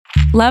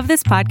Love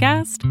this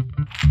podcast?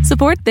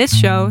 Support this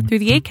show through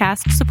the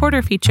Acast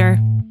supporter feature.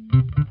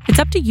 It's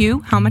up to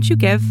you how much you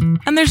give,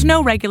 and there's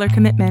no regular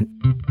commitment.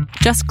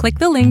 Just click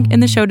the link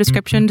in the show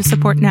description to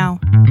support now.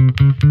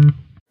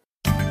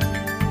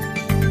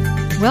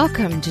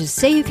 Welcome to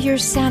Save Your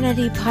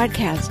Sanity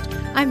podcast.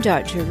 I'm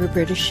Dr.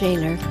 Roberta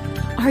Shaler.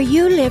 Are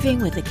you living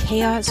with the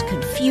chaos,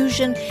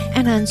 confusion,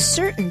 and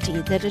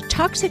uncertainty that a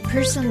toxic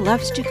person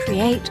loves to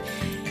create?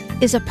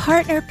 Is a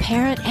partner,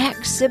 parent,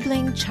 ex,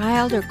 sibling,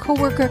 child, or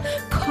coworker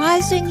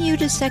causing you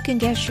to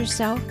second-guess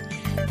yourself?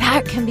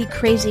 That can be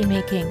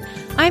crazy-making.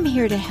 I'm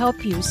here to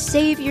help you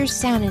save your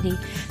sanity.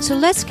 So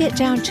let's get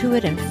down to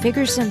it and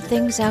figure some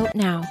things out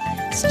now.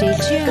 Stay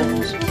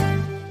tuned.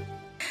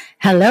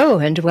 Hello,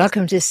 and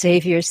welcome to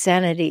Save Your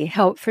Sanity,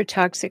 Help for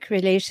Toxic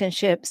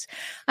Relationships.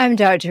 I'm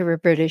Dr.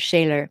 Roberta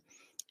Shaler,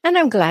 and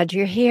I'm glad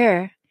you're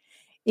here.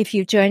 If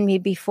you've joined me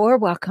before,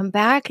 welcome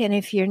back. And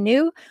if you're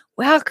new,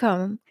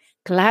 welcome.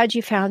 Glad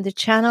you found the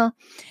channel.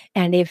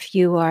 And if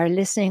you are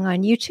listening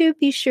on YouTube,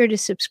 be sure to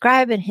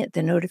subscribe and hit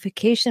the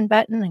notification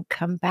button and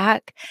come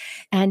back.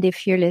 And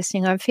if you're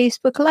listening on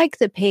Facebook, like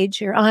the page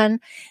you're on,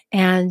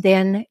 and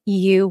then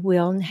you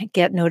will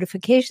get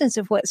notifications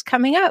of what's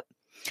coming up.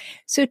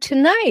 So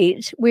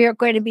tonight, we are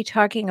going to be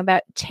talking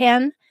about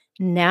 10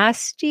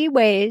 nasty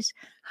ways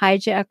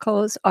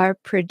hijackals are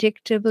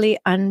predictably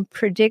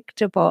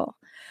unpredictable.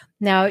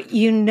 Now,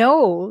 you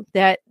know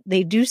that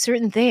they do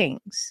certain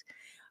things,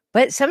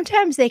 but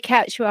sometimes they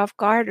catch you off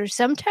guard, or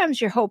sometimes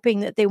you're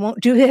hoping that they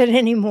won't do that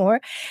anymore.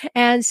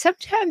 And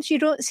sometimes you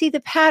don't see the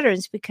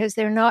patterns because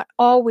they're not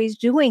always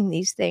doing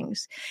these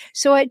things.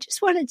 So I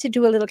just wanted to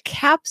do a little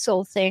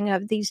capsule thing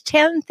of these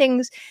 10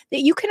 things that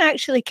you can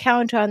actually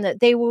count on that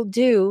they will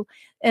do.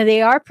 And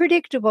they are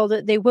predictable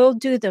that they will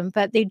do them,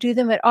 but they do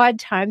them at odd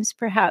times,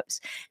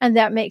 perhaps, and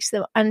that makes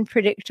them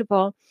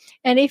unpredictable.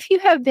 And if you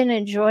have been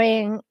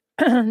enjoying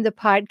the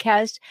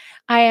podcast,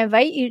 I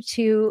invite you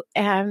to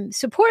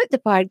support the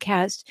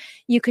podcast.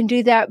 You can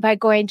do that by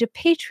going to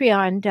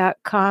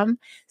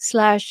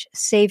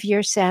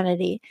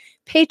patreon.com/saveyoursanity.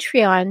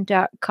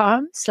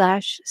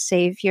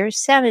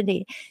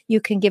 Patreon.com/saveyoursanity. You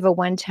can give a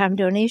one-time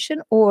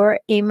donation or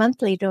a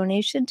monthly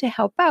donation to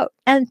help out.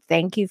 And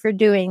thank you for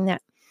doing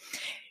that.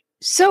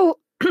 So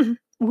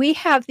we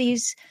have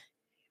these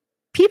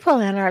people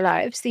in our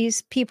lives,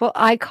 these people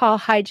I call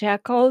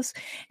hijackals.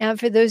 And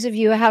for those of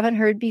you who haven't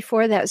heard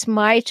before, that's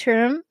my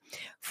term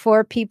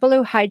for people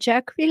who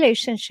hijack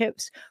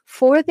relationships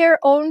for their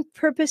own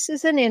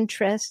purposes and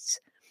interests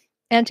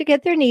and to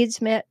get their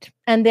needs met.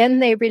 And then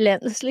they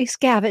relentlessly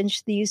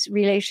scavenge these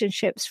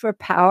relationships for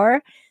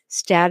power,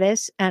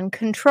 status, and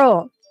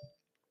control.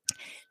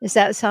 Does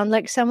that sound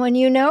like someone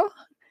you know?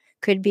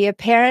 Could be a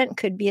parent,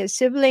 could be a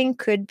sibling,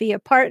 could be a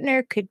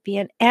partner, could be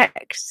an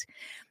ex.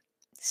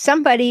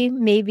 Somebody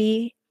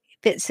maybe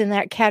fits in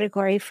that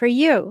category for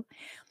you.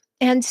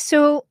 And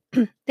so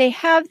they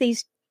have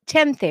these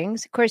 10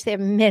 things. Of course, they have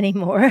many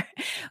more,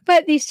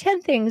 but these 10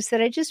 things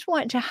that I just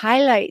want to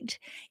highlight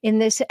in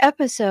this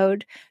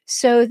episode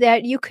so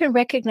that you can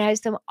recognize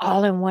them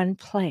all in one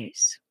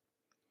place.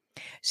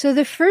 So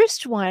the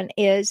first one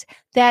is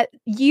that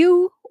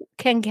you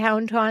can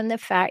count on the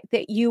fact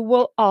that you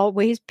will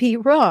always be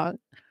wrong.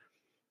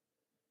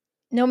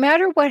 No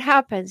matter what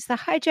happens, the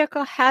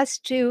hijackal has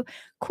to,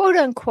 quote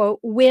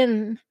unquote,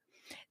 win.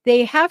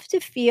 They have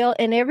to feel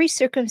in every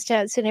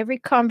circumstance, in every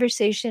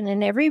conversation,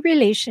 in every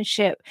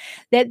relationship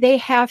that they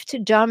have to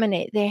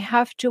dominate. They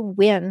have to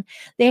win.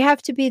 They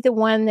have to be the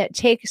one that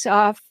takes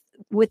off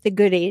with the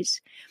goodies.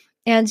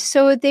 And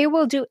so they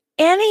will do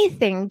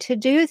anything to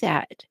do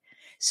that.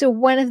 So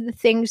one of the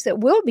things that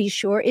will be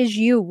sure is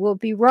you will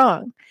be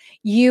wrong.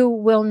 You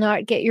will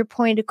not get your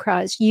point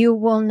across. You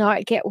will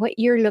not get what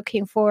you're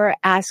looking for or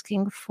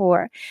asking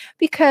for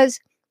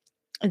because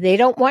they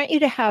don't want you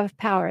to have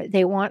power.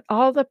 They want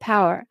all the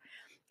power.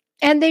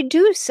 And they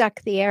do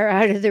suck the air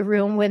out of the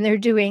room when they're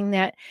doing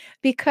that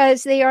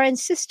because they are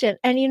insistent.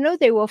 And you know,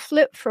 they will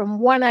flip from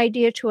one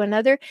idea to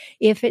another.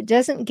 If it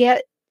doesn't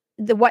get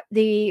what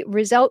the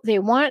result they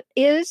want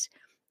is,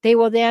 they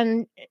will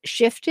then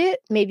shift it,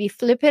 maybe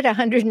flip it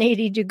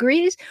 180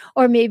 degrees,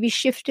 or maybe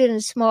shift it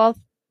in small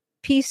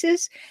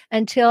pieces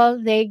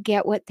until they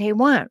get what they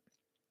want.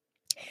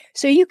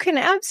 So you can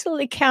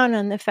absolutely count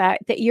on the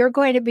fact that you're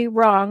going to be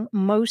wrong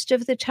most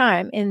of the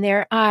time in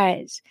their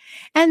eyes,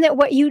 and that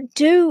what you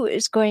do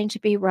is going to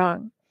be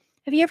wrong.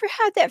 Have you ever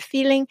had that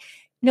feeling,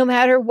 no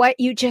matter what,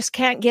 you just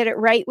can't get it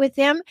right with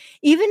them?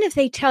 Even if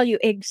they tell you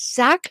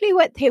exactly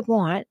what they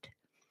want,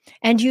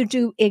 and you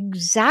do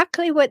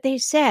exactly what they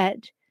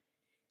said,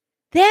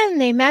 then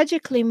they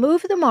magically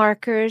move the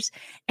markers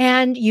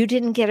and you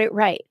didn't get it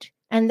right.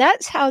 And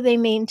that's how they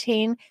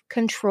maintain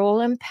control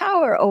and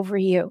power over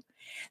you.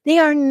 They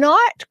are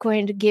not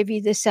going to give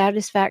you the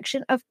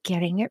satisfaction of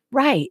getting it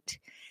right.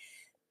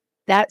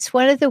 That's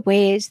one of the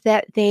ways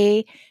that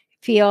they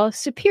feel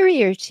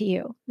superior to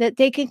you, that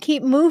they can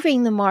keep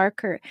moving the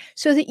marker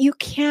so that you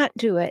can't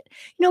do it.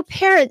 You know,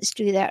 parents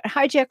do that.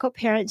 Hijackal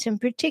parents in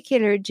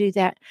particular do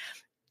that.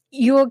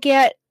 You'll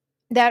get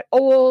that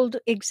old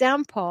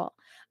example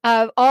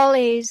of all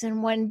A's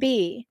and one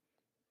B.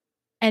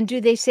 And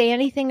do they say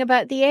anything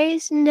about the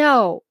A's?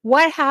 No.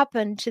 What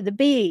happened to the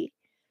B?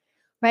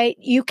 Right?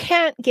 You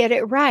can't get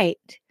it right.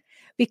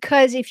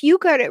 Because if you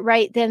got it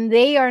right, then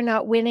they are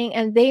not winning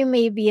and they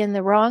may be in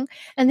the wrong,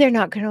 and they're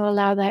not going to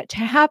allow that to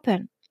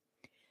happen.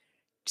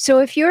 So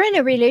if you're in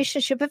a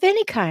relationship of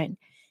any kind,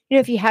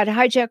 if you had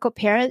hijackal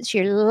parents,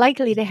 you're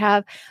likely to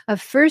have a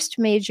first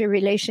major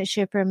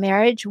relationship or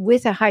marriage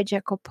with a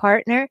hijackal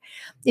partner.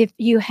 If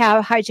you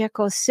have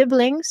hijackal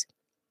siblings,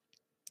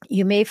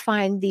 you may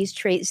find these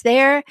traits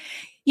there.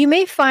 You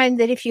may find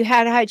that if you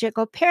had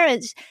hijackal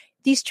parents,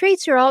 these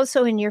traits are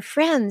also in your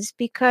friends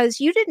because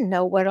you didn't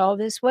know what all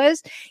this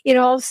was. It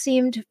all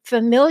seemed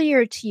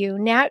familiar to you,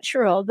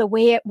 natural, the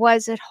way it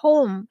was at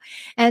home.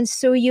 And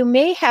so you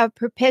may have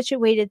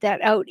perpetuated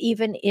that out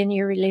even in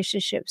your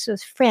relationships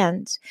with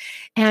friends.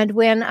 And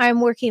when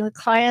I'm working with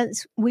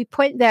clients, we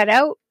point that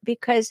out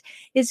because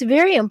it's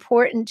very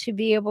important to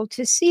be able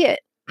to see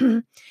it.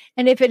 And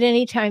if at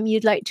any time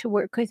you'd like to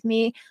work with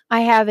me, I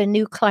have a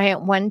new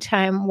client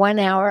one-time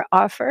 1-hour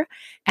offer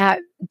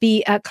at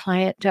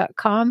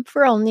beaclient.com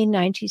for only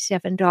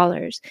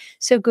 $97.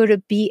 So go to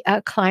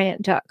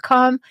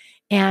beaclient.com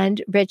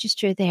and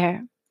register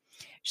there.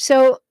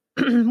 So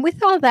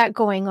with all that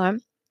going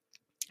on,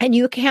 and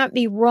you can't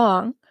be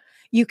wrong,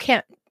 you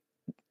can't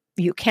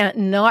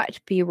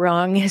not be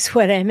wrong is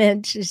what I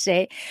meant to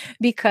say,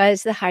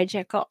 because the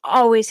hijackal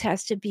always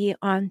has to be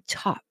on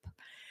top.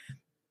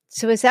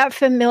 So is that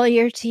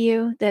familiar to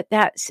you, that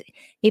that's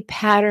a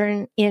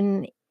pattern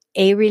in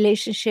a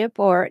relationship,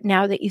 or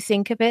now that you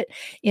think of it,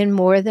 in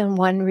more than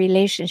one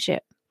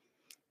relationship?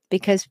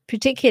 Because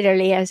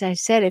particularly, as I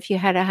said, if you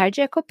had a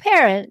hijackal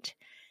parent,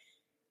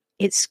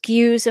 it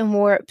skews and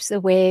warps the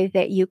way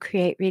that you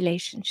create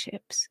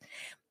relationships.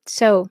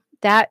 So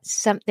that's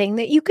something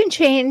that you can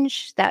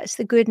change. That's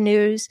the good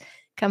news.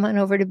 Come on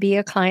over to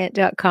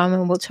beaclient.com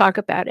and we'll talk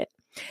about it.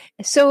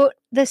 So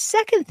the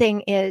second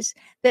thing is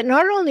that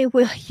not only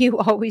will you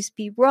always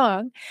be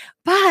wrong,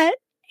 but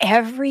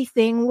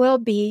everything will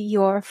be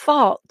your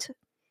fault.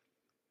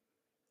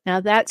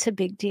 Now that's a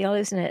big deal,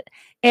 isn't it?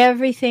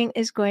 Everything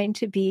is going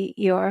to be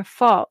your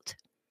fault.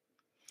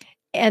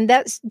 And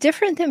that's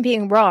different than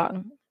being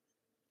wrong.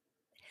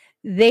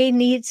 They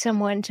need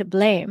someone to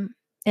blame.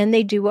 And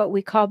they do what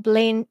we call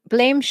blame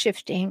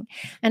shifting.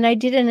 And I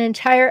did an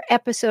entire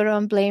episode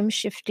on blame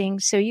shifting.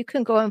 So you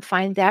can go and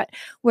find that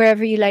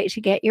wherever you like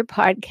to get your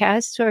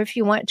podcasts. Or if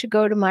you want to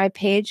go to my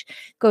page,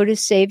 go to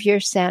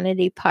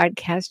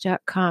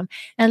SaveYourSanityPodcast.com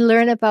and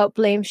learn about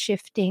blame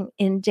shifting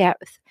in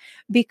depth.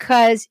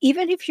 Because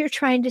even if you're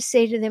trying to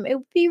say to them, it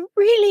would be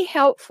really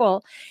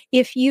helpful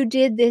if you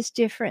did this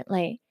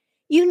differently,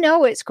 you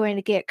know it's going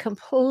to get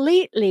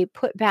completely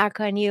put back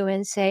on you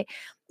and say,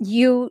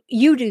 you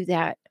do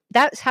that.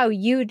 That's how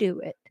you do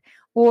it.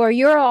 Or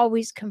you're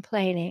always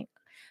complaining.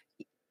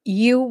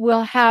 You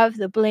will have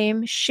the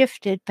blame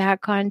shifted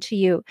back onto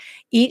you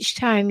each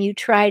time you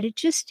try to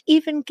just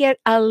even get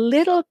a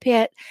little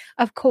bit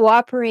of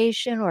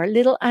cooperation or a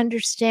little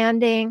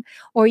understanding,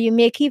 or you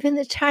make even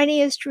the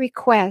tiniest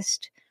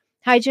request.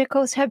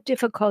 Hijackals have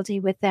difficulty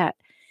with that.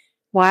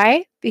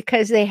 Why?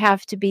 Because they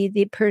have to be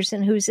the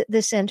person who's at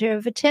the center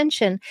of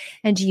attention.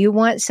 And do you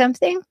want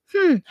something?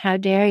 How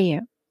dare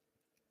you?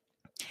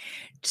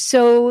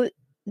 So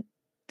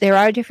there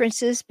are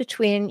differences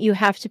between you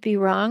have to be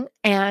wrong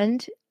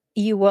and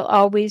you will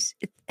always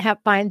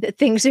find that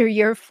things are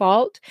your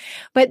fault.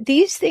 But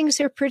these things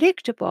are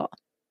predictable.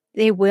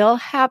 They will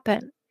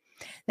happen.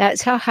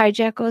 That's how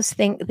hijackals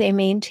think they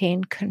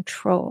maintain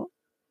control.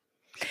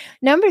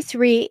 Number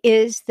 3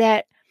 is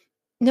that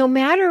no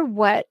matter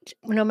what,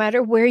 no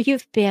matter where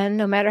you've been,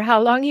 no matter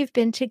how long you've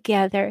been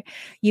together,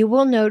 you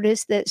will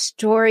notice that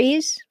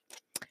stories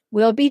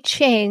will be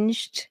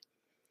changed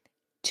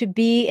to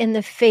be in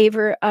the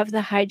favor of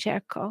the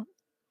hijackal.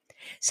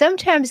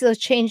 Sometimes they'll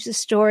change the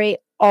story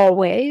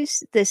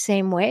always the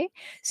same way.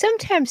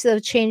 Sometimes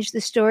they'll change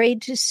the story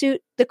to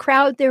suit the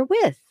crowd they're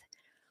with.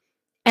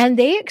 And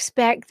they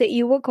expect that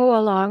you will go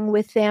along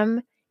with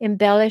them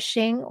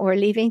embellishing or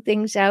leaving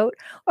things out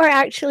or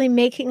actually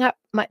making up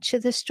much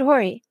of the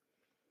story.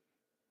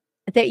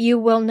 That you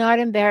will not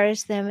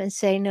embarrass them and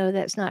say, no,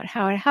 that's not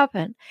how it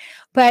happened.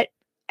 But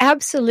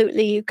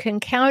absolutely, you can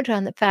count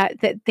on the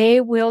fact that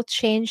they will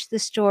change the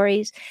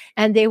stories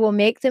and they will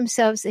make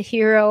themselves the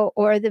hero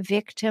or the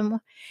victim.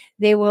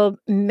 They will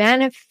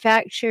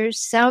manufacture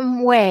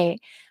some way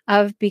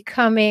of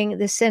becoming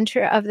the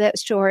center of that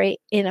story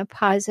in a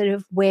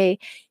positive way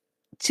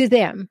to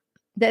them,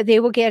 that they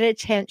will get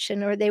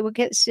attention or they will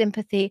get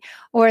sympathy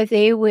or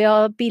they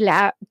will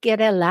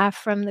get a laugh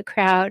from the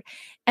crowd.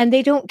 And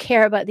they don't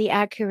care about the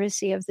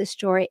accuracy of the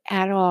story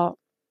at all.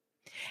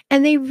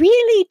 And they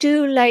really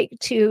do like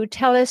to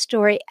tell a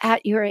story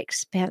at your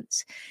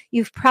expense.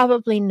 You've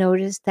probably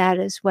noticed that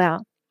as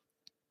well.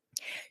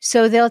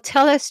 So they'll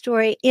tell a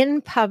story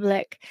in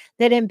public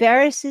that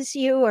embarrasses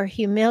you or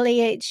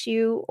humiliates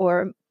you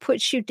or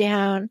puts you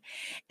down.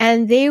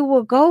 And they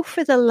will go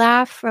for the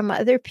laugh from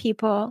other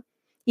people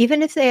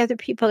even if the other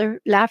people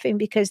are laughing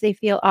because they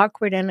feel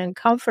awkward and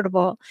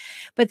uncomfortable,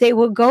 but they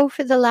will go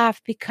for the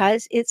laugh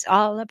because it's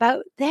all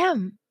about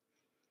them.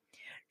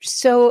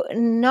 So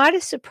not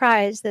a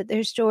surprise that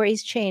their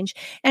stories change.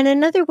 And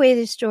another way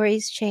the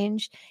stories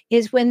change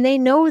is when they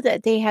know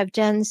that they have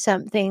done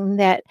something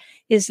that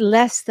is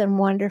less than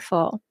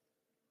wonderful.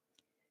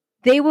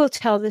 They will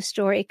tell the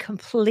story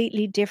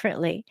completely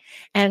differently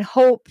and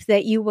hope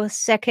that you will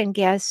second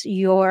guess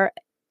your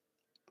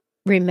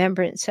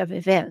remembrance of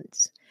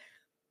events.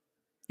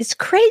 It's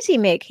crazy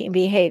making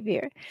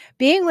behavior.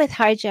 Being with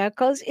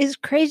hijackals is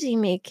crazy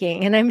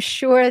making. And I'm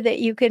sure that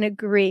you can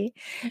agree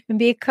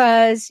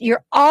because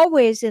you're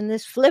always in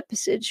this flip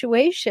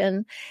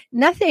situation.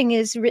 Nothing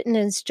is written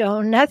in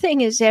stone.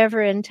 Nothing is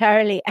ever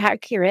entirely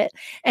accurate.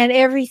 And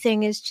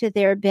everything is to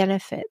their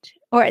benefit,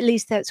 or at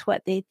least that's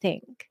what they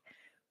think.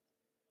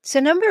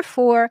 So number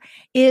 4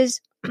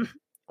 is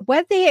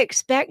what they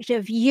expect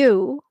of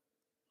you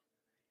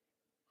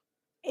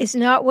is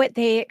not what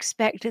they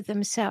expect of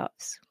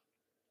themselves.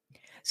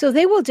 So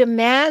they will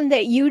demand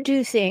that you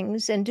do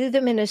things and do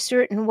them in a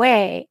certain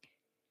way.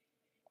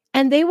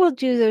 And they will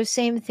do those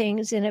same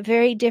things in a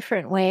very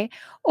different way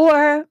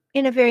or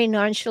in a very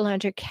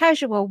nonchalant or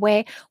casual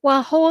way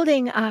while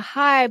holding a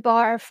high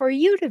bar for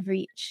you to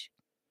reach.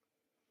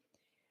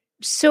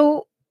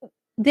 So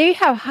they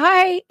have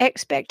high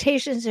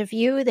expectations of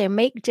you. They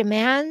make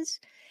demands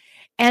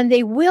and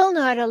they will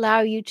not allow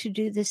you to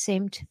do the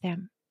same to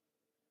them.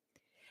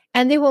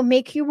 And they will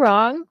make you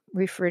wrong,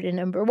 refer to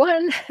number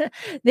 1,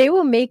 they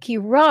will make you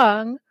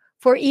wrong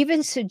for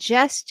even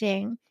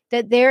suggesting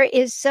that there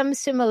is some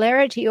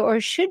similarity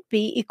or should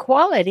be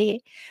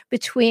equality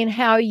between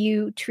how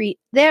you treat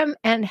them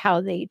and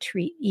how they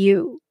treat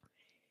you.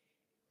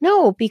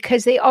 No,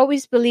 because they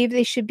always believe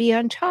they should be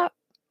on top.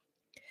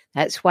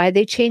 That's why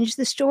they change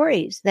the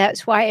stories.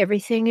 That's why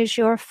everything is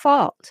your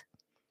fault.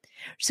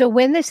 So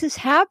when this is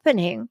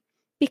happening,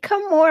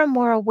 become more and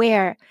more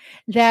aware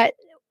that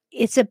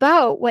it's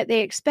about what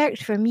they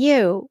expect from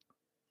you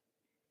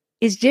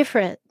is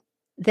different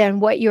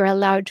than what you're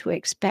allowed to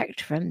expect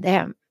from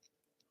them.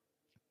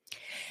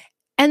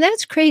 And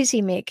that's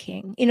crazy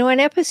making. You know,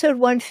 in episode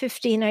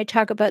 115, I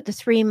talk about the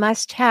 3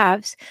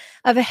 must-haves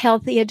of a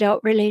healthy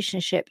adult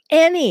relationship,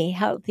 any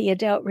healthy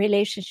adult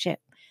relationship.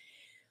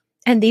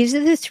 And these are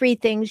the 3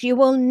 things you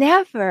will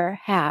never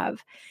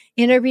have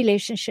in a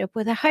relationship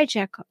with a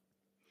hijackal: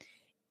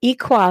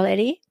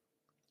 equality,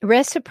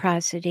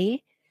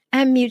 reciprocity,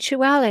 and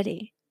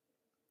mutuality.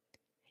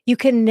 You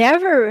can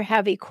never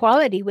have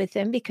equality with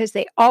them because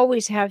they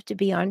always have to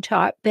be on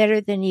top,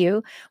 better than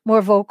you,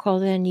 more vocal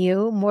than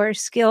you, more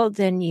skilled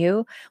than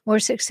you, more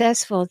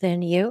successful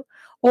than you,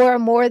 or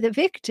more the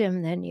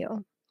victim than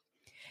you.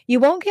 You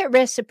won't get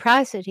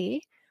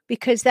reciprocity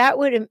because that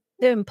would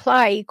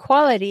imply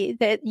equality,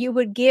 that you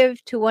would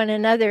give to one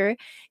another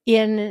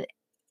in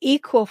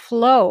equal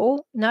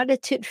flow, not a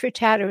tit for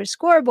tat or a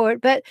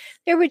scoreboard, but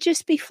there would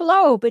just be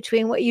flow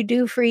between what you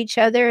do for each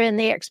other and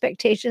the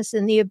expectations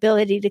and the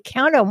ability to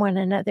count on one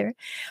another.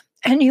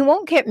 And you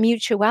won't get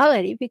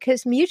mutuality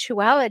because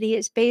mutuality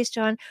is based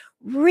on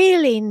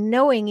really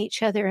knowing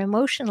each other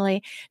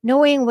emotionally,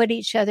 knowing what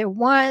each other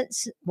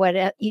wants,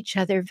 what each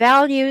other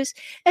values,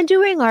 and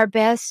doing our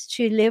best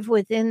to live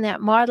within that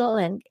model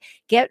and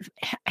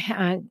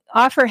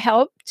offer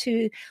help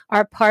to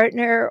our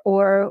partner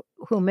or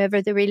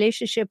whomever the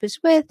relationship is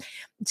with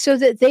so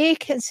that they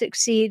can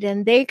succeed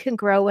and they can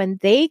grow and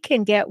they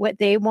can get what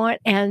they want,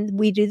 and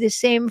we do the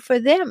same for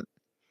them.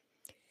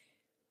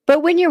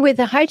 But when you're with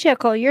a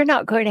hijackal, you're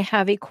not going to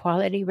have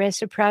equality,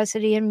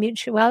 reciprocity, and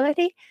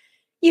mutuality.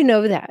 You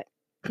know that.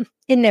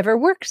 It never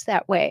works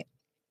that way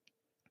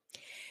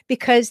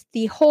because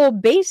the whole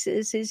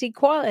basis is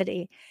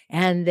equality,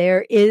 and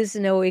there is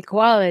no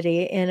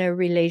equality in a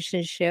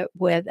relationship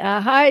with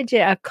a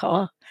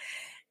hijackal.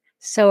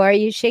 So are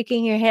you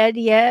shaking your head?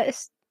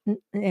 Yes.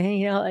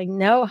 You know, like,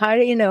 no, how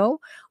do you know?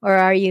 Or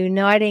are you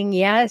nodding?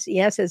 Yes,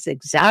 yes, it's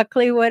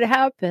exactly what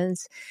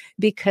happens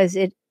because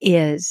it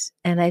is.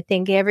 And I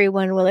think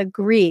everyone will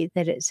agree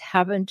that it's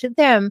happened to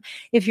them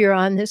if you're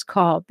on this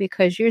call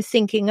because you're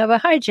thinking of a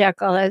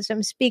hijackal as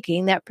I'm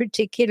speaking, that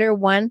particular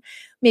one,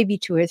 maybe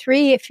 2 or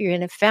 3 if you're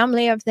in a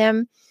family of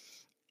them.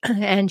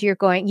 And you're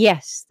going,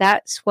 yes,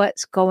 that's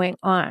what's going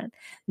on.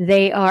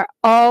 They are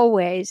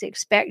always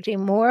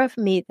expecting more of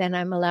me than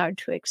I'm allowed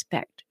to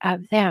expect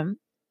of them.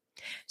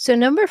 So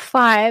number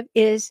 5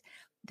 is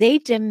they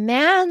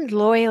demand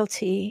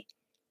loyalty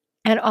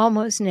and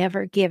almost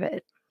never give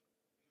it.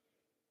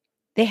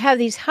 They have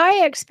these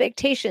high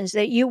expectations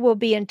that you will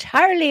be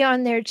entirely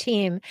on their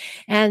team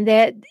and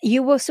that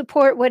you will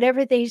support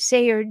whatever they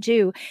say or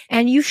do.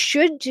 And you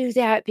should do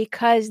that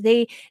because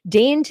they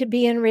deign to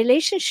be in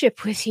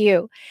relationship with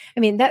you. I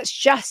mean, that's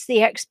just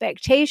the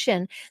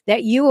expectation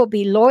that you will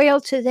be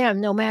loyal to them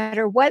no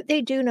matter what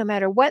they do, no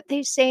matter what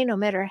they say, no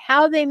matter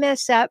how they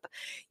mess up,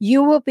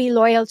 you will be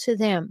loyal to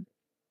them.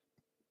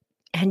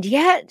 And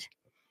yet,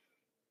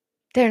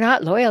 they're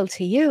not loyal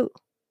to you.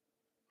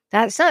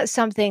 That's not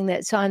something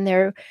that's on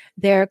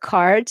their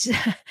cards.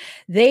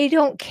 They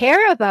don't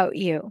care about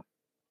you.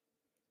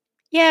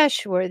 Yeah,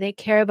 sure, they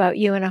care about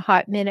you in a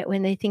hot minute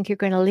when they think you're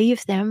going to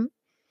leave them,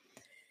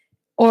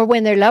 or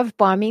when they're love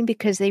bombing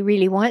because they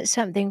really want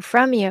something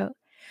from you.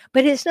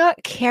 But it's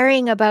not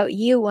caring about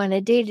you on a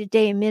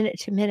day-to-day,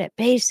 minute-to-minute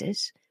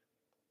basis.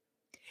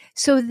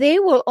 So they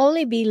will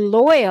only be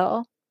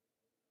loyal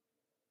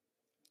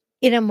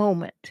in a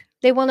moment.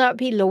 They will not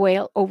be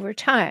loyal over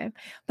time.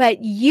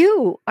 But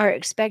you are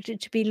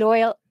expected to be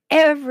loyal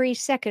every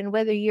second,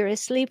 whether you're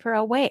asleep or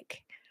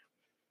awake.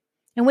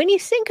 And when you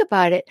think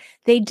about it,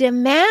 they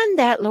demand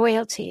that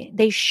loyalty.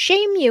 They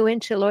shame you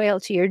into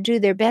loyalty or do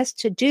their best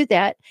to do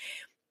that.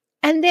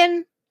 And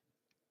then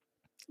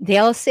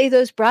they'll say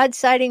those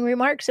broadsiding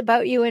remarks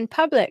about you in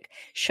public,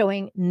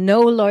 showing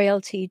no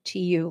loyalty to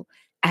you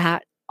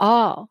at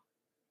all.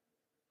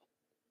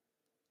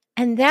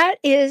 And that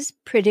is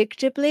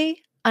predictably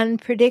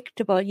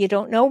unpredictable. You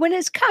don't know when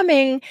it's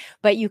coming,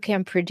 but you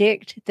can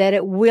predict that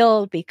it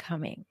will be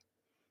coming.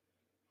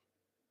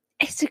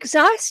 It's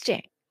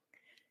exhausting.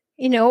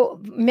 You know,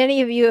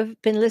 many of you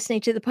have been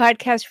listening to the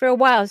podcast for a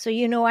while, so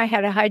you know I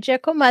had a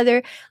hijackal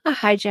mother, a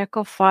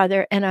hijackal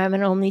father, and I'm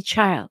an only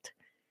child.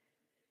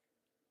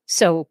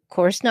 So, of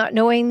course, not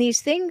knowing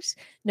these things,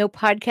 no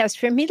podcast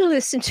for me to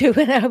listen to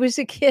when I was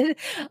a kid,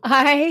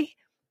 I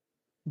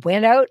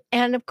went out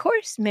and, of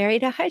course,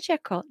 married a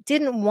hijackal.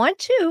 Didn't want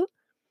to,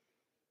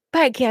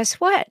 but guess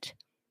what?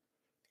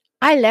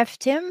 I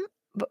left him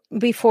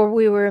before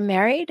we were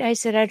married. I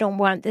said, I don't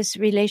want this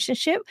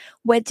relationship.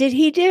 What did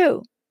he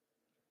do?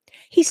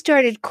 He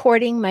started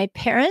courting my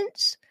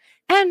parents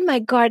and my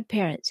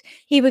godparents.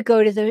 He would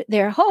go to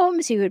their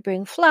homes. He would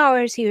bring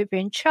flowers. He would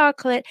bring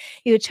chocolate.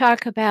 He would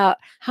talk about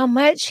how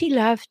much he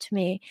loved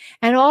me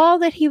and all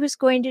that he was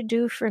going to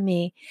do for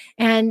me.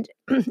 And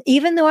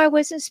even though I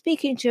wasn't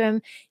speaking to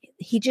him,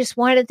 he just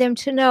wanted them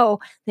to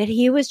know that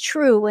he was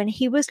true and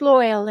he was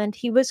loyal and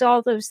he was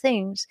all those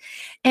things.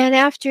 And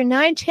after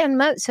 9-10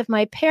 months of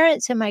my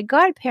parents and my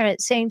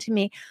godparents saying to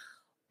me,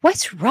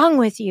 what's wrong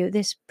with you?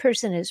 This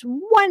person is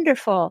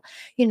wonderful.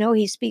 You know,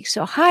 he speaks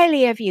so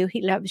highly of you.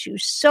 He loves you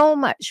so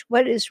much.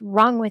 What is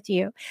wrong with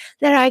you?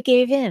 That I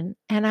gave in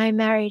and I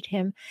married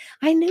him.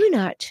 I knew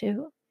not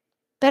to,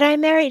 but I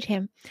married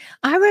him.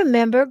 I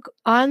remember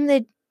on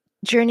the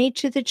journey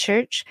to the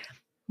church,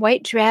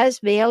 white dress,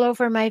 veil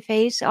over my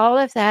face, all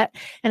of that.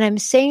 And I'm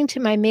saying to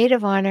my maid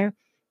of honor,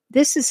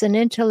 this is an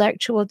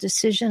intellectual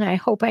decision I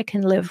hope I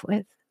can live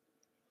with.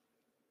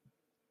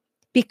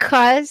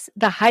 Because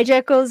the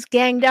hijackals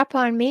ganged up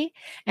on me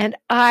and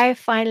I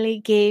finally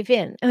gave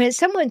in. I mean,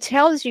 someone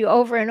tells you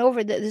over and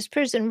over that this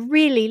person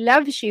really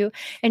loves you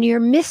and you're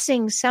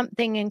missing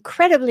something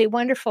incredibly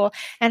wonderful.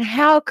 And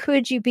how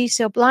could you be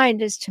so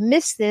blind as to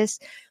miss this?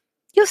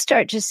 You'll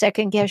start to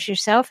second guess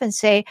yourself and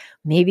say,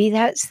 maybe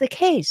that's the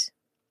case.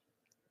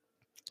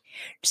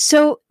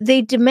 So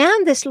they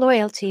demand this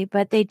loyalty,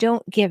 but they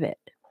don't give it.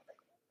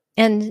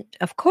 And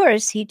of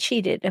course, he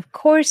cheated. Of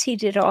course, he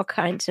did all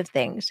kinds of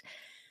things.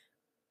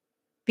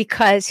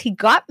 Because he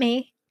got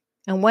me,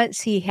 and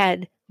once he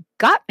had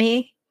got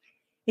me,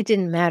 it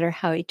didn't matter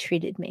how he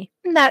treated me.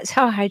 And that's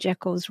how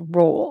hijackals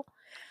roll.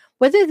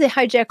 Whether the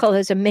hijackal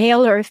is a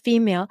male or a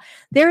female,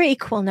 there are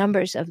equal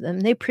numbers of them.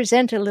 They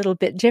present a little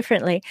bit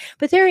differently,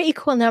 but there are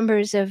equal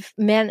numbers of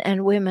men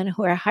and women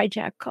who are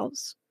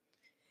hijackals.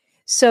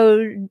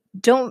 So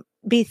don't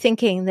be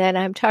thinking that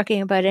I'm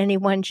talking about any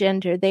one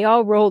gender. They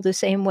all roll the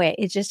same way.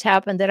 It just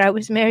happened that I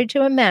was married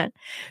to a man.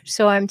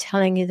 So I'm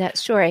telling you that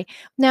story.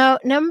 Now,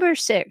 number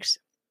 6,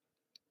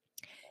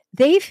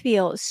 they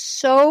feel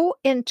so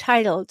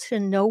entitled to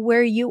know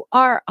where you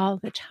are all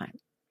the time.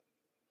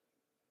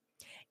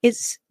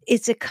 It's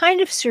a kind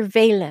of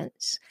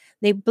surveillance.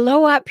 They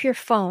blow up your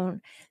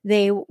phone.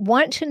 They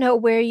want to know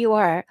where you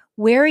are.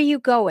 Where are you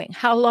going?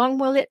 How long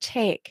will it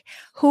take?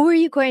 Who are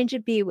you going to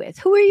be with?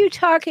 Who are you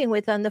talking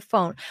with on the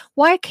phone?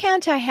 Why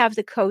can't I have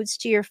the codes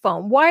to your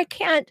phone? Why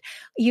can't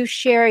you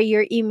share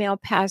your email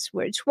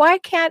passwords? Why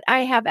can't I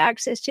have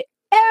access to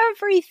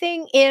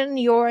everything in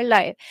your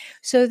life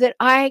so that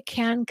I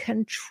can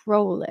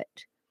control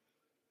it?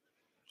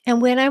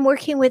 And when I'm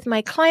working with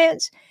my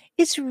clients,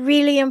 it's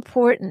really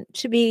important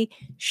to be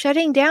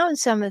shutting down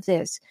some of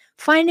this,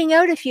 finding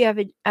out if you have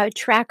a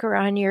tracker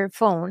on your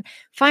phone,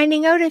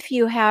 finding out if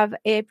you have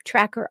a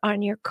tracker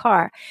on your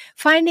car,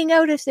 finding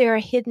out if there are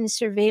hidden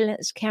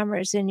surveillance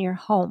cameras in your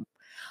home.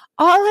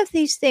 All of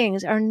these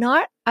things are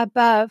not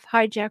above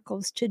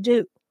hijackals to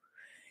do.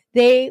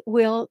 They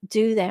will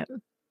do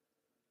them.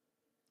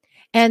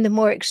 And the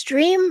more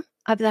extreme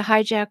of the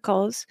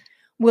hijackals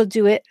will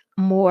do it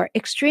more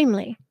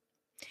extremely.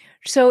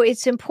 So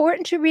it's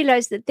important to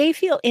realize that they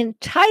feel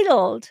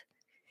entitled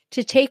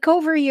to take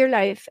over your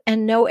life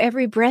and know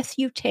every breath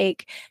you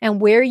take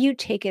and where you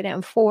take it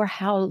and for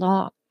how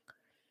long.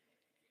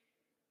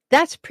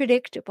 That's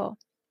predictable.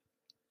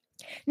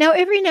 Now,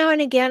 every now and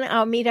again,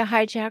 I'll meet a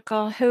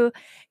hijackal who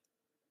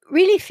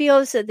really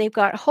feels that they've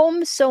got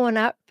home sewn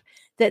up,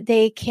 that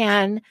they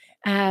can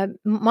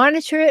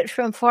monitor it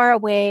from far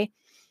away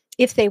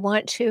if they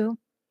want to.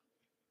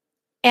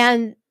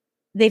 And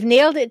they've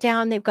nailed it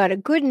down. They've got a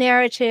good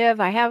narrative.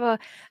 I have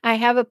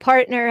a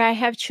partner. I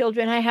have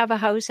children. I have a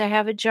house. I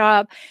have a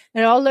job.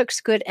 It all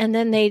looks good. And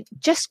then they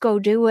just go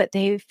do what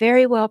they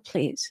very well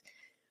please.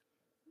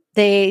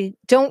 They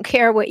don't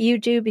care what you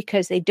do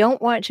because they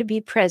don't want to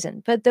be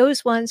present. But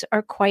those ones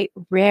are quite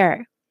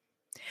rare.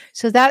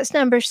 So that's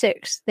number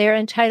 6. They're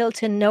entitled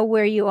to know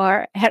where you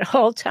are at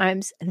all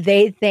times,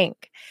 they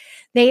think.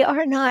 They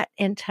are not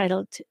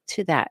entitled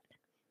to that.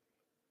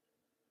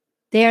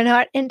 They are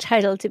not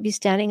entitled to be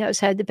standing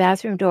outside the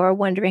bathroom door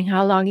wondering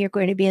how long you're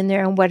going to be in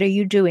there and what are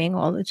you doing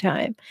all the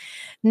time.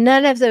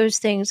 None of those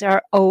things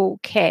are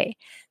okay.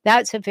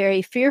 That's a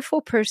very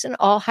fearful person.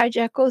 All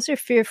hijackals are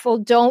fearful.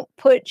 Don't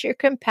put your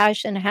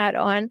compassion hat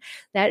on.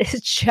 That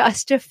is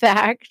just a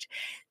fact.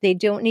 They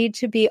don't need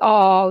to be,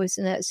 oh,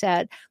 isn't that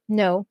sad?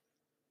 No.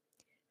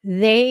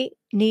 They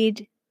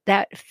need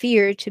that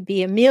fear to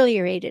be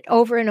ameliorated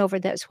over and over.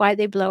 That's why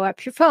they blow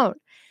up your phone.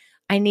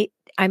 I'm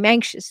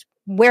anxious.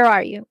 Where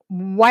are you?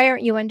 Why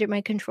aren't you under my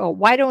control?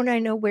 Why don't I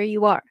know where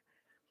you are?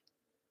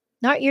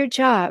 Not your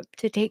job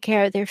to take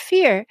care of their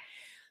fear.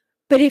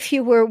 But if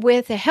you were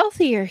with a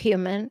healthier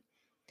human,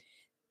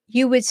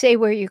 you would say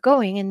where you're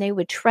going and they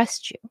would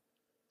trust you.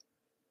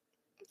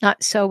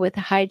 Not so with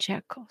the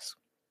hijackals.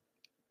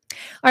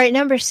 All right,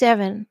 number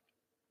 7.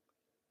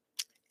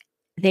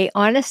 They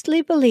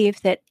honestly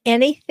believe that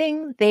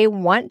anything they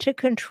want to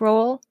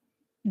control,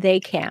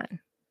 they can.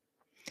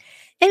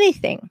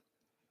 Anything.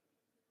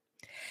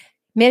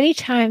 Many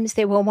times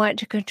they will want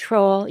to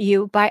control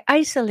you by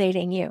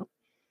isolating you.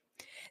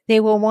 They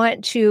will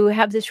want to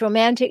have this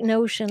romantic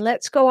notion,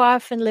 let's go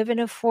off and live in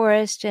a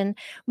forest and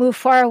move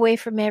far away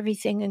from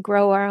everything and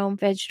grow our own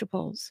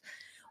vegetables.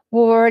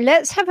 Or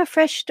let's have a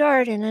fresh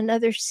start in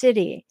another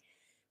city.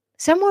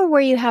 Somewhere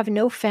where you have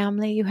no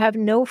family, you have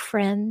no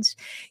friends,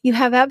 you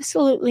have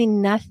absolutely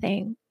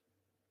nothing.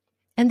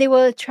 And they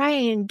will try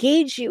and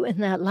engage you in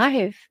that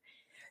life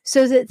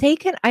so that they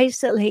can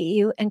isolate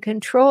you and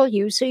control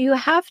you. So you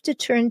have to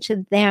turn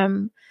to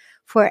them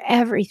for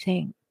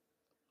everything.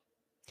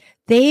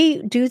 They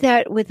do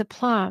that with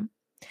aplomb.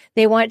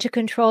 They want to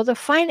control the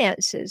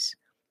finances.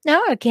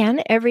 Now,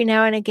 again, every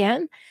now and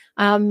again,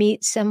 I'll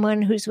meet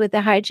someone who's with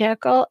a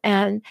hijackal,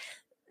 and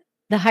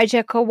the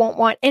hijackal won't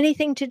want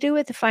anything to do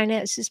with the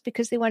finances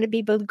because they want to be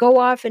able to go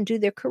off and do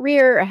their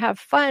career or have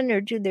fun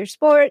or do their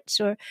sports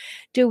or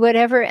do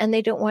whatever, and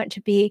they don't want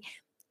to be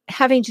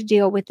having to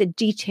deal with the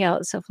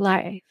details of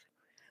life.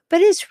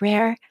 But it's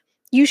rare.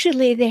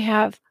 Usually they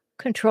have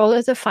control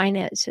of the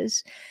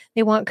finances.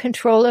 They want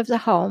control of the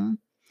home.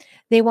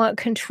 They want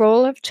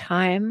control of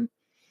time.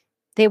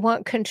 They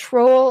want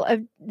control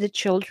of the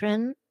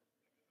children.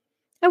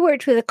 I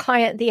worked with a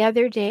client the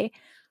other day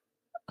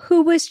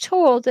who was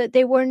told that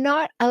they were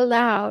not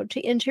allowed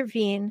to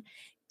intervene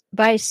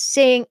by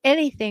saying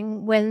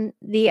anything when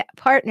the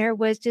partner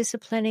was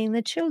disciplining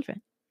the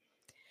children.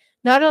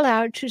 Not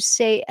allowed to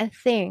say a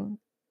thing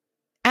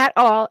at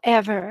all,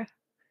 ever.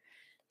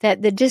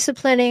 That the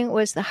disciplining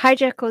was the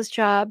hijackal's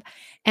job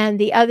and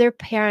the other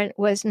parent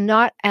was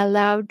not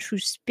allowed to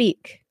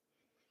speak.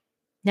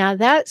 Now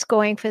that's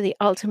going for the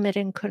ultimate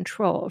in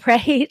control,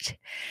 right?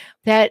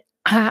 That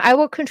I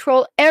will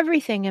control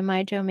everything in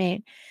my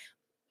domain.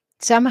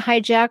 Some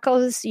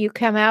hijackals, you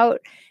come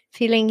out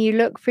feeling you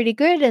look pretty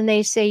good and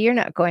they say, you're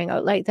not going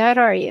out like that,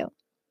 are you?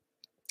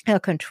 I'll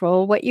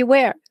control what you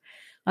wear.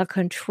 I'll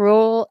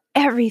control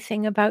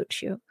everything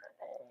about you.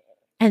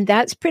 And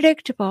that's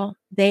predictable.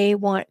 They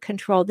want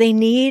control. They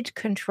need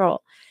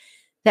control.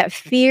 That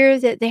fear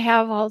that they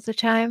have all the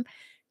time,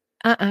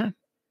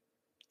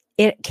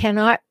 it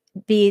cannot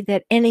be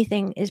that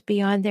anything is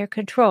beyond their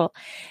control.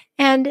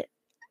 And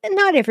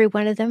not every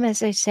one of them,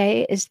 as I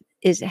say,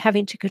 is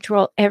having to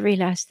control every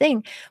last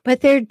thing,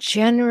 but their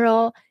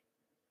general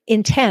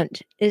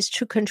intent is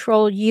to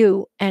control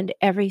you and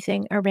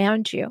everything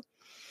around you.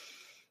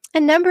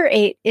 And number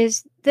 8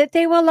 is that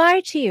they will lie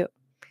to you.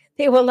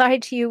 They will lie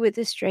to you with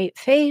a straight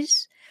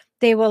face.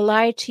 They will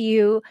lie to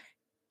you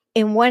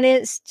in one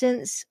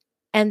instance,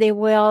 and they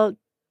will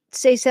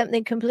say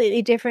something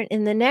completely different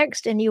in the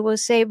next. And you will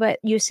say, but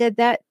you said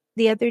that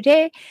the other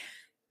day.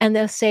 And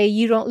they'll say,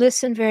 you don't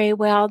listen very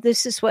well.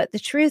 This is what the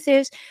truth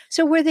is.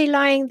 So were they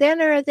lying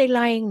then or are they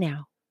lying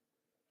now?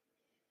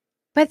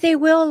 But they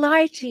will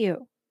lie to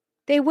you.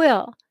 They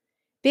will.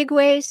 Big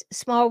ways,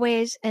 small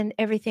ways, and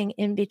everything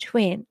in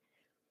between.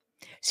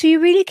 So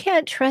you really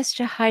can't trust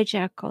a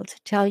hijackal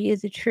to tell you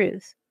the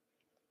truth.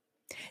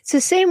 It's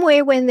the same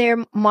way when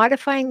they're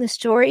modifying the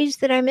stories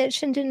that I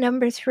mentioned in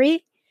number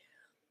 3.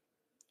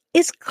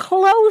 It's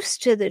close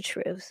to the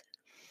truth,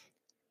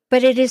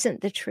 but it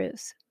isn't the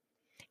truth.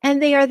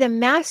 And they are the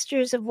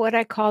masters of what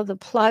I call the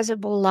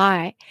plausible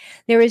lie.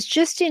 There is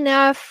just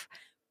enough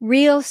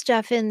real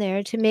stuff in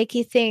there to make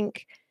you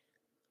think,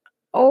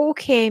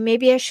 okay,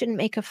 maybe I shouldn't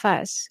make a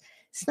fuss.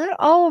 It's not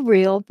all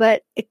real,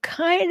 but it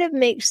kind of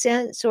makes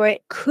sense, or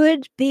it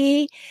could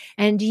be.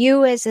 And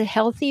you, as a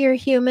healthier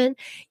human,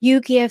 you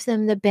give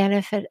them the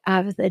benefit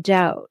of the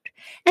doubt.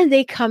 And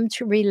they come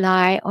to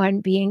rely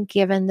on being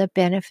given the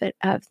benefit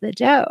of the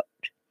doubt.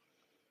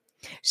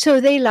 So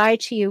they lie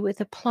to you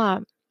with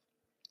aplomb.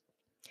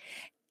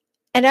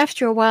 And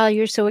after a while,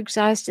 you're so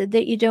exhausted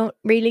that you don't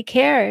really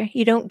care.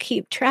 You don't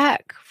keep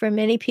track. For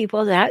many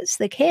people, that's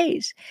the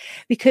case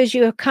because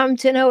you have come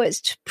to know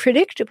it's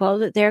predictable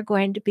that they're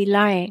going to be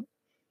lying.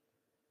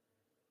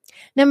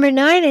 Number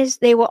 9 is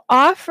they will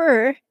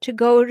offer to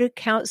go to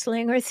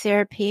counseling or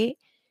therapy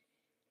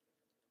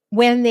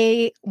when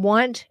they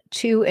want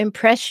to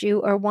impress you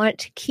or want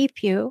to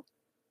keep you.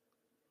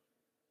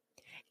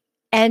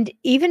 And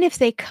even if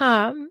they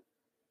come,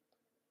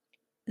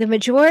 the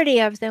majority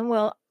of them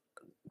will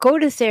go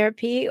to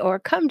therapy or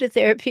come to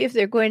therapy if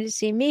they're going to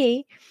see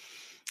me,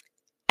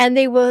 and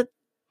they will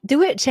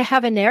do it to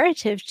have a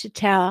narrative to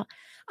tell.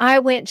 I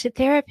went to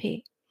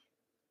therapy.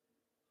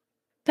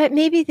 But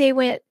maybe they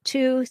went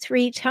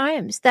 2-3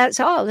 times. That's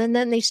all. And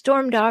then they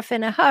stormed off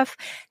in a huff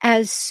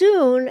as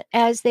soon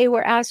as they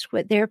were asked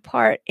what their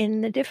part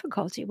in the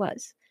difficulty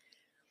was.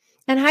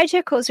 And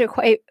hijackals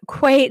are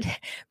quite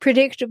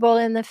predictable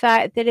in the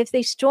fact that if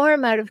they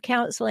storm out of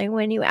counseling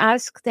when you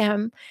ask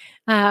them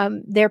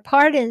their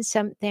part in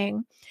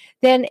something,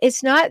 then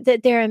it's not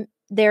that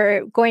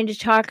they're going to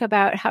talk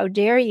about how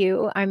dare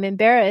you, I'm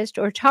embarrassed,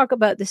 or talk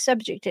about the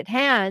subject at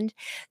hand.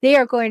 They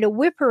are going to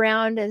whip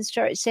around and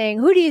start saying,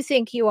 who do you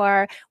think you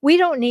are? We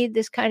don't need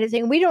this kind of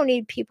thing. We don't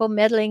need people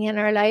meddling in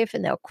our life.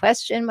 And they'll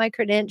question my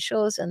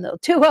credentials and they'll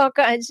do all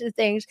kinds of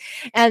things.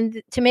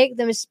 And to make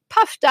them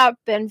puffed up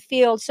and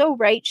feel so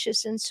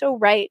righteous and so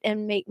right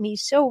and make me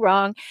so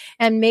wrong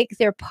and make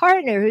their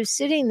partner who's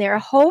sitting there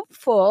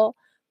hopeful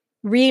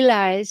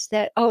realize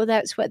that, oh,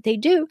 that's what they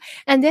do.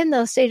 And then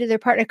they'll say to their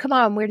partner, come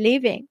on, we're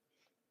leaving.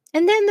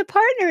 And then the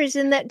partner is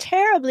in that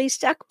terribly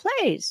stuck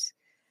place.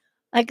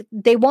 Like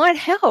they want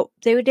help.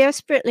 They would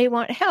desperately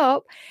want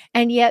help.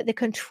 And yet the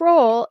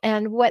control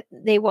and what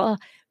they will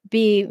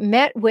be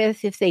met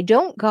with if they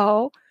don't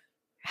go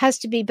has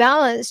to be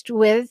balanced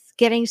with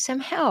getting some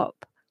help.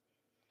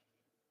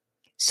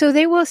 So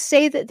they will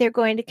say that they're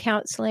going to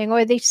counseling,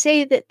 or they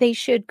say that they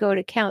should go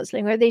to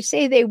counseling, or they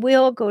say they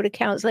will go to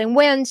counseling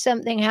when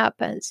something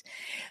happens.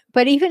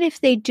 But even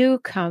if they do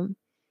come,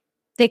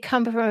 they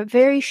come for a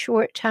very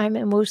short time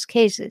in most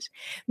cases.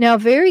 Now,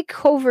 very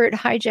covert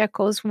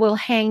hijackals will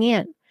hang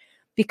in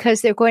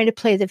because they're going to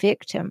play the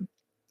victim.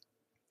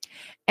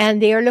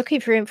 And they are looking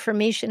for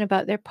information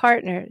about their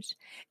partners.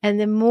 And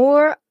the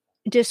more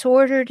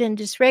disordered and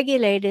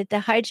dysregulated the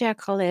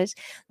hijackal is,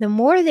 the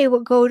more they will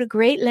go to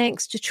great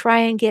lengths to try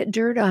and get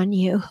dirt on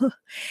you.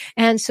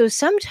 And so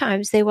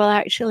sometimes they will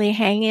actually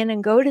hang in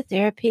and go to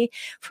therapy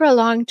for a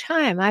long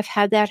time. I've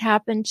had that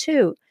happen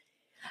too.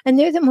 And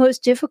they're the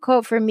most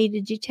difficult for me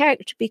to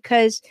detect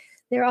because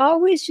they're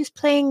always just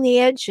playing the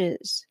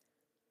edges.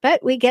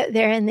 But we get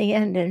there in the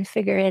end and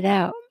figure it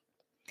out.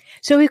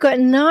 So we've got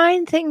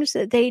 9 things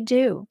that they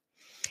do.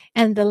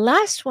 And the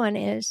last one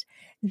is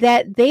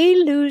that they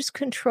lose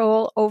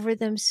control over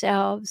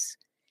themselves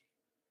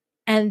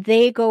and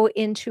they go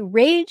into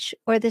rage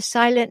or the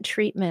silent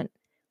treatment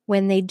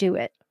when they do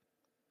it.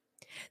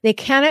 They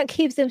cannot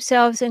keep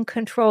themselves in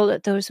control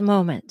at those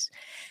moments.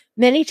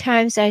 Many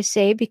times I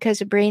say, because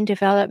of brain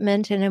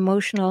development and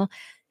emotional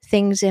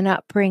things in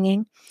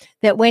upbringing,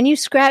 that when you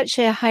scratch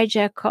a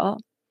hijackal,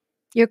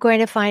 you're going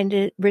to find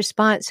a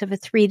response of a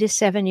 3 to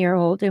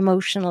 7-year-old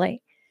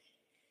emotionally,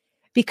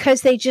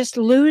 because they just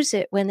lose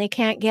it when they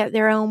can't get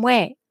their own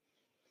way.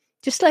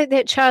 Just like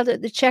that child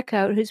at the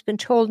checkout who's been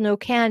told no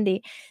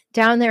candy,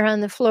 down there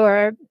on the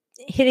floor,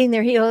 hitting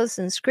their heels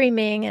and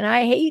screaming, and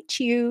I hate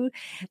you,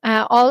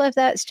 all of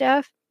that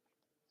stuff.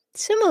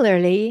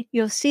 Similarly,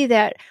 you'll see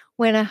that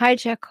when a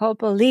hijackal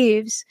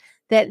believes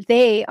that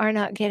they are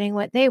not getting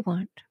what they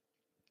want.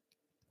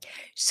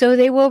 So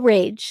they will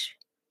rage.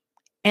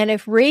 And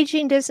if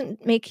raging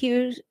doesn't make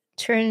you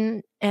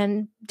turn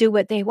and do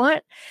what they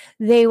want,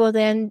 they will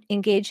then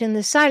engage in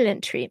the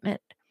silent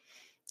treatment.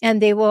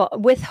 And they will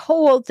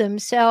withhold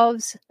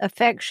themselves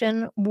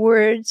affection,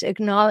 words,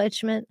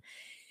 acknowledgement,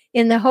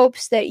 in the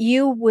hopes that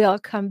you will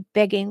come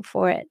begging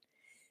for it.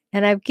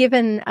 And I've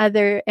given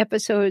other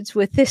episodes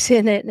with this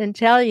in it and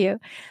tell you,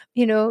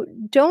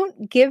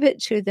 don't give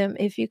it to them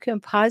if you can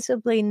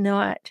possibly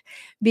not,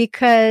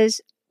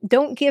 because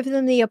don't give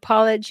them the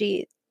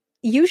apology.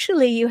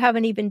 Usually you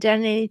haven't even done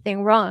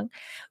anything wrong,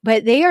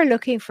 but they are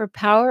looking for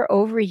power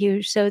over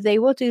you. So they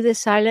will do the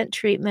silent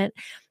treatment,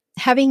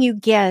 having you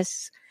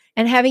guess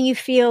and having you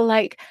feel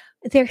like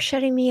they're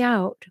shutting me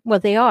out. Well,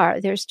 they are.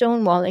 They're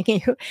stonewalling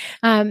you.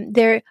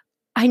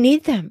 I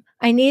need them.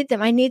 I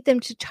need them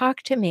to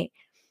talk to me.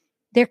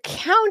 They're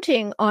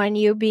counting on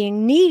you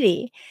being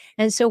needy.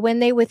 And so when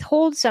they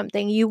withhold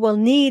something, you will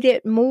need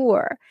it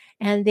more.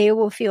 And they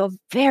will feel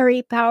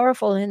very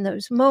powerful in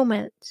those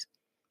moments.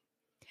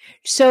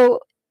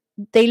 So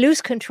they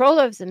lose control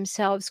of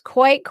themselves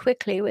quite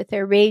quickly with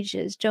their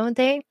rages, don't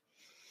they?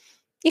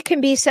 It can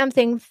be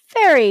something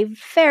very,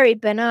 very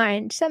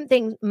benign,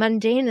 something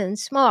mundane and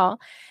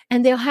small,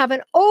 and they'll have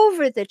an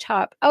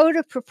over-the-top, out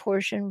of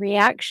proportion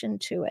reaction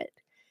to it.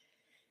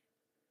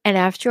 And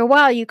after a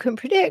while, you can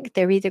predict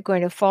they're either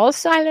going to fall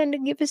silent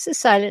and give us a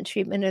silent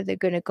treatment, or they're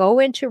going to go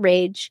into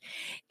rage,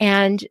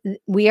 and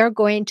we are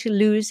going to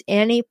lose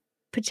any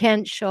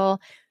potential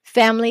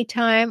family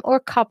time or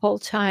couple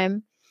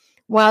time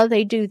while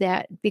they do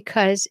that,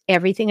 because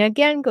everything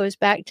again goes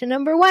back to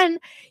number one,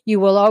 you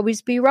will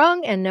always be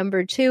wrong, and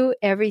number two,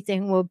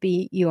 everything will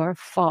be your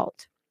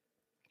fault.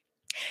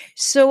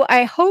 So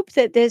I hope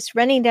that this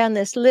running down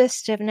this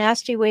list of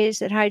nasty ways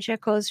that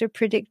hijackals are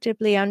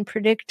predictably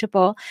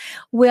unpredictable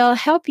will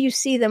help you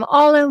see them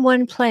all in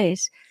one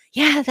place.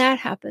 Yeah, that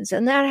happens,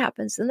 and that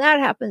happens, and that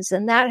happens,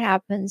 and that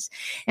happens,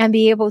 and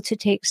be able to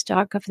take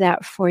stock of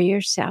that for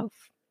yourself.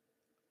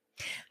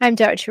 I'm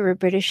Dr.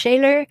 Roberta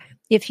Shaler.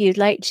 If you'd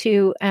like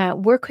to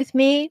work with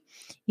me,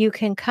 you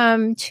can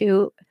come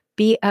to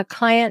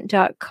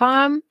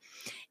beaclient.com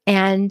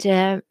and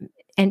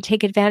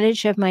take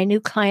advantage of my new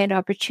client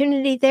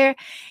opportunity there.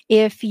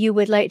 If you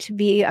would like to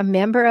be a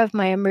member of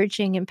my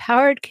Emerging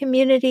Empowered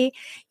community,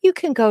 you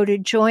can go to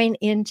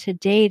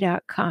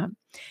joinintoday.com.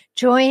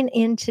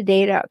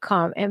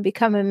 Joinintoday.com and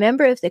become a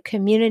member of the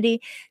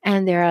community,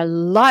 and there are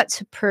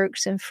lots of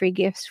perks and free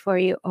gifts for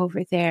you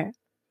over there.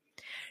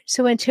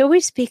 So until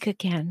we speak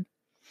again,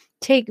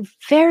 take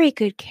very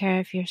good care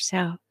of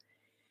yourself,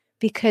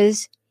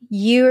 because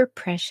you're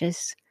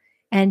precious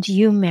and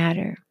you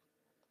matter.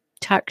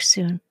 Talk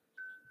soon.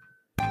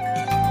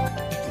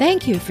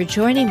 Thank you for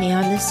joining me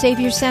on the Save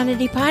Your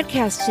Sanity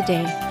podcast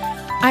today.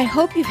 I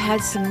hope you've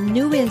had some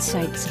new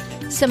insights,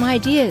 some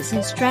ideas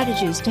and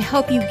strategies to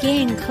help you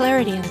gain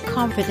clarity and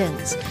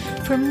confidence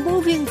for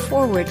moving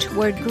forward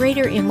toward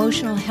greater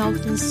emotional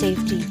health and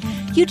safety.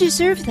 You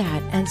deserve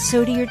that, and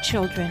so do your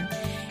children.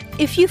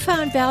 If you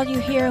found value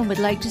here and would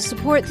like to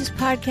support this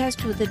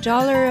podcast with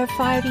 $1 or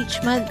 $5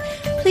 each month,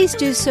 please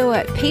do so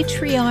at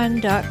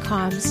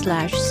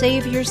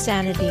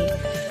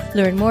patreon.com/saveyoursanity.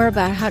 Learn more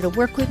about how to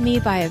work with me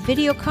via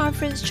video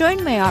conference,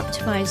 join my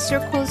optimized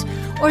circles,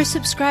 or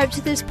subscribe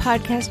to this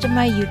podcast on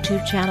my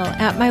YouTube channel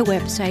at my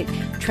website,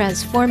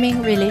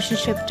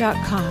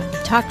 transformingrelationship.com.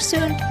 Talk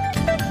soon.